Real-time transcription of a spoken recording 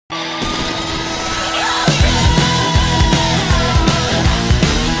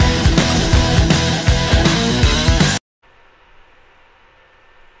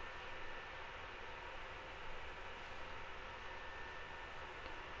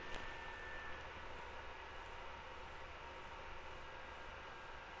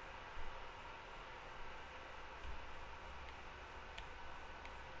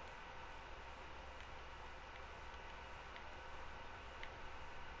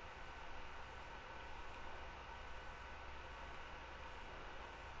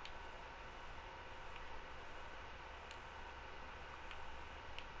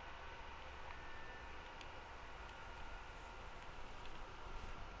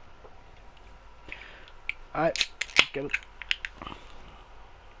Alright, get it.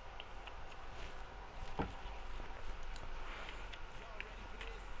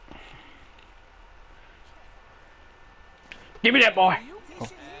 Give me that boy! Oh.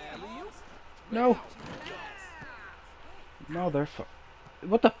 No. Motherfucker.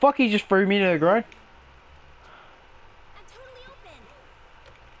 What the fuck? He just threw me to the ground.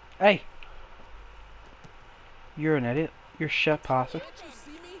 Hey. You're an idiot. You're shit passer.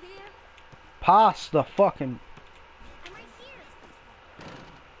 Pass the fucking...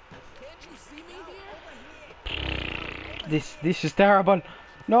 This is terrible.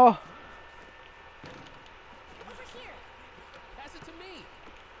 No.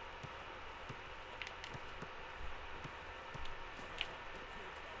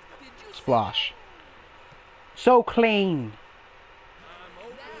 Splash. So clean.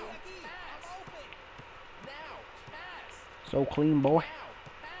 So clean, boy.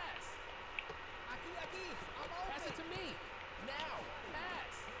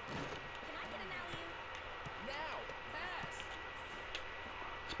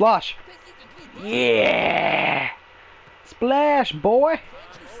 Splash. Yeah. Splash, boy.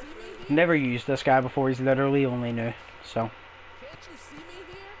 Never used this guy before. He's literally only new. So.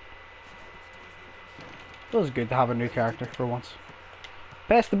 Feels good to have a new character for once.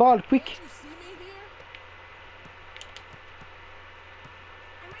 Pass the ball quick.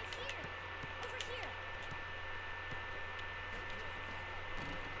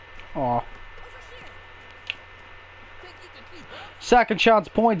 Aw. Second chance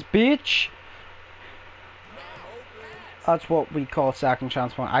points, bitch. That's what we call second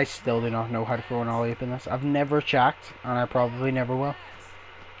chance point. I still do not know how to throw an alley-oop in this. I've never checked, and I probably never will.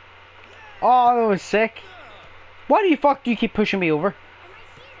 Oh, that was sick. Why do you keep pushing me over?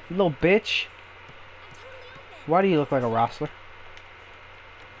 You little bitch. Why do you look like a wrestler?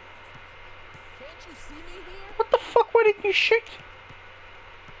 What the fuck? Why didn't you shoot?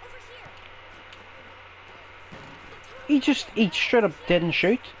 He straight up didn't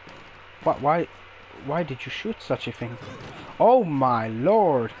shoot. Why did you shoot such a thing? Oh my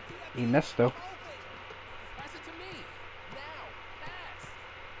lord. He missed though.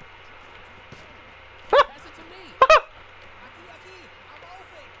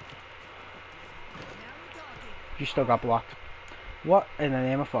 You still got blocked. What in the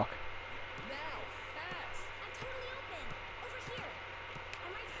name of fuck?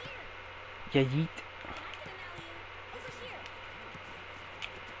 Yeah, yeet.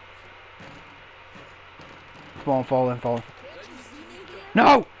 Come on, fall in, fall in.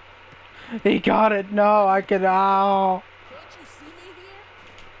 No! He got it! No, I can. Oh!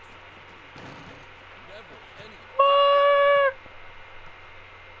 What?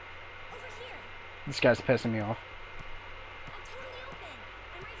 This guy's pissing me off.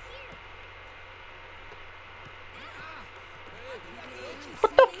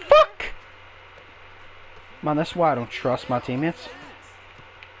 What the fuck? Man, that's why I don't trust my teammates.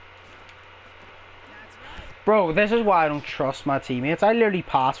 Bro, this is why I don't trust my teammates. I literally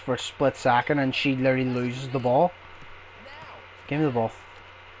pass for a split second and she literally loses the ball. Give me the ball.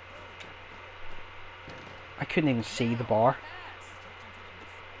 I couldn't even see the bar.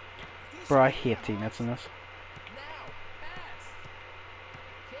 Bro, I hate teammates in this.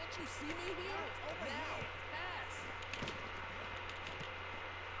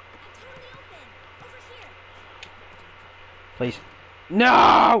 Please.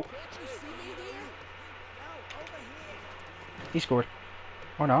 No! He scored.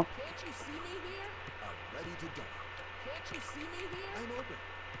 Or not.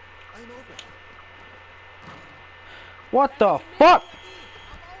 What the fuck?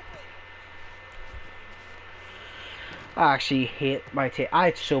 I actually hate my team. I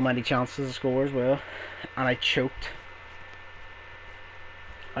had so many chances to score as well. And I choked.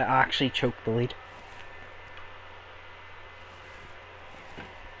 I actually choked the lead.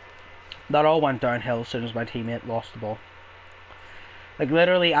 That all went downhill as soon as my teammate lost the ball. Like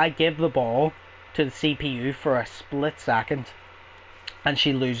literally, I give the ball to the CPU for a split second and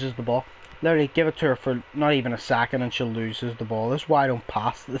she loses the ball. Literally, give it to her for not even a second and she loses the ball. That's why I don't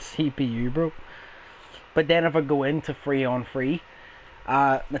pass the CPU, bro. But then if I go into 3on3,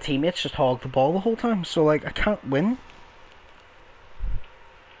 my teammates just hog the ball the whole time. So like, I can't win.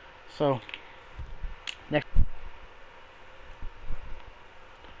 So, next.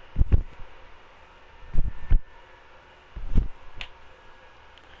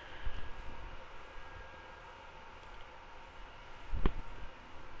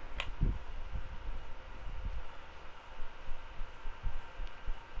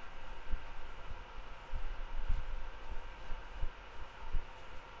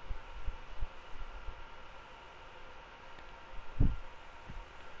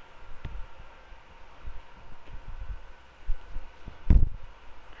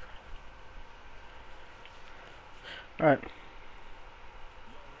 Alright.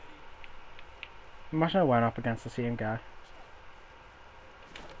 Imagine I went up against the same guy.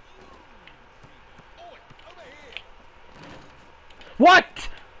 What?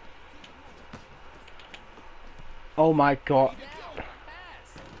 Oh my god.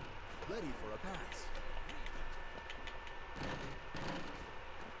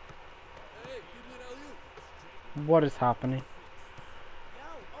 What is happening?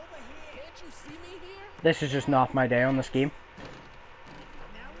 This is just not my day on this game.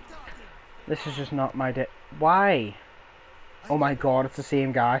 This is just not my day. Why? Oh my god, it's the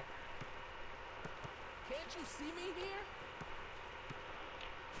same guy. Can't you see me here?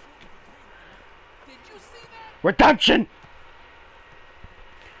 Did you see that? Redemption!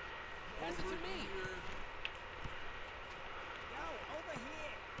 Pass it to me. Yo, over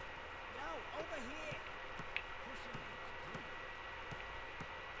here. Yo, over here.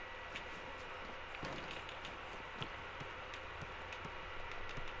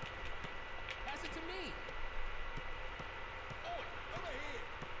 Pass it to me.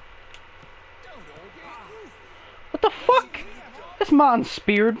 What the fuck? This man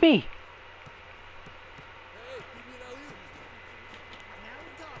speared me.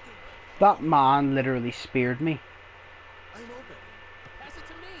 That man literally speared me. I'm open. Pass it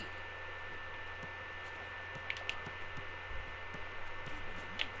to me.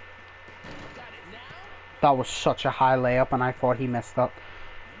 Got it now? That was such a high layup and I thought he messed up.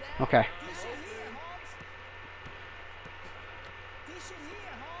 Okay.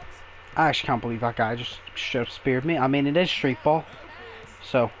 I actually can't believe that guy just should have speared me. I mean, it is street ball,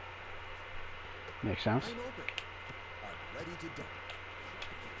 so makes sense. I'm open. I'm ready to dunk.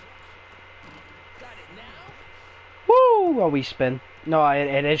 Got it now? Woo! A wee spin. No,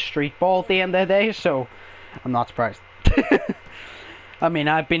 it is street ball at the end of the day, so I'm not surprised. I mean,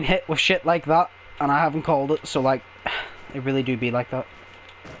 I've been hit with shit like that, and I haven't called it, so like, it really do be like that.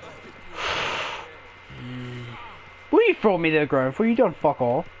 What are you throwing me to the ground for? You done fuck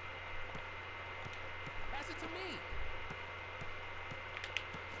all. Pass it to me.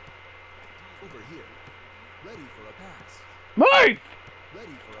 Over here. Ready for a pass. Move!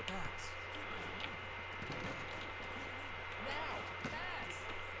 Ready for a pass. Now, pass.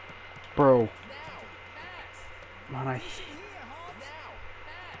 Bro. Now, pass. Man, Now, pass.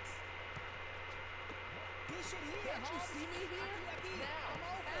 Can't you see me here? Now,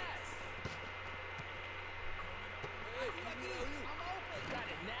 pass. Got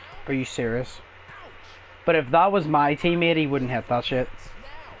it now? Are you serious? But if that was my teammate, he wouldn't hit that shit.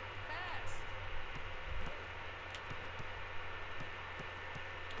 Now, pass.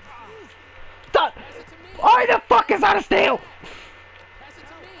 That! Pass it to me. Why the fuck is that a steal? Pass it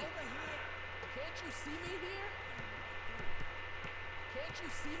to me. Can't you see me here? Can't you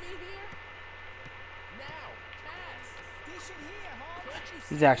see me here? Now, pass. Can't you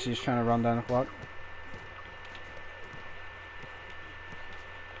see He's actually just trying to run down the clock.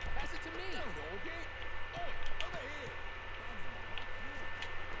 Pass it to me.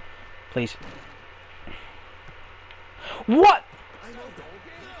 Please. What?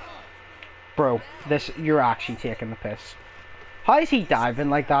 Bro, this, you're actually taking the piss. How is he diving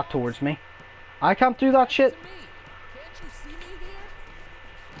like that towards me? I can't do that shit. To me. Can't you see me here?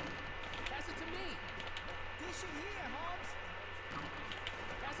 Pass it to me.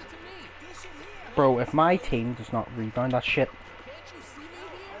 Pass it to me. Bro, if my team does not rebound that shit, Can't you see me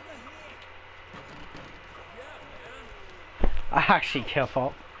here? I actually give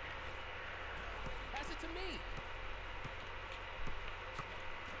up. Pass it to me.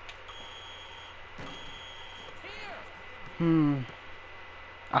 Here.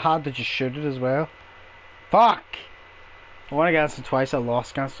 I had to just shoot it as well. Fuck! I won against him twice, I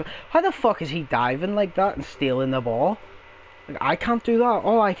lost against him. How the fuck is he diving like that and stealing the ball? Like, I can't do that.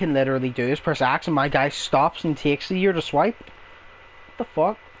 All I can literally do is press X and my guy stops and takes the year to swipe. What the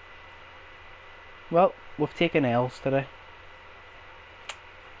fuck? Well, we've taken L's today.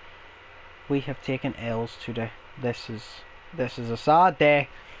 We have taken L's today. This is a sad day.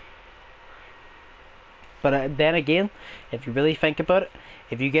 But then again, if you really think about it,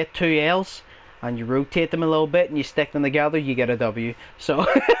 if you get 2 L's and you rotate them a little bit and you stick them together, you get a W. So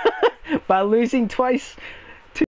by losing twice,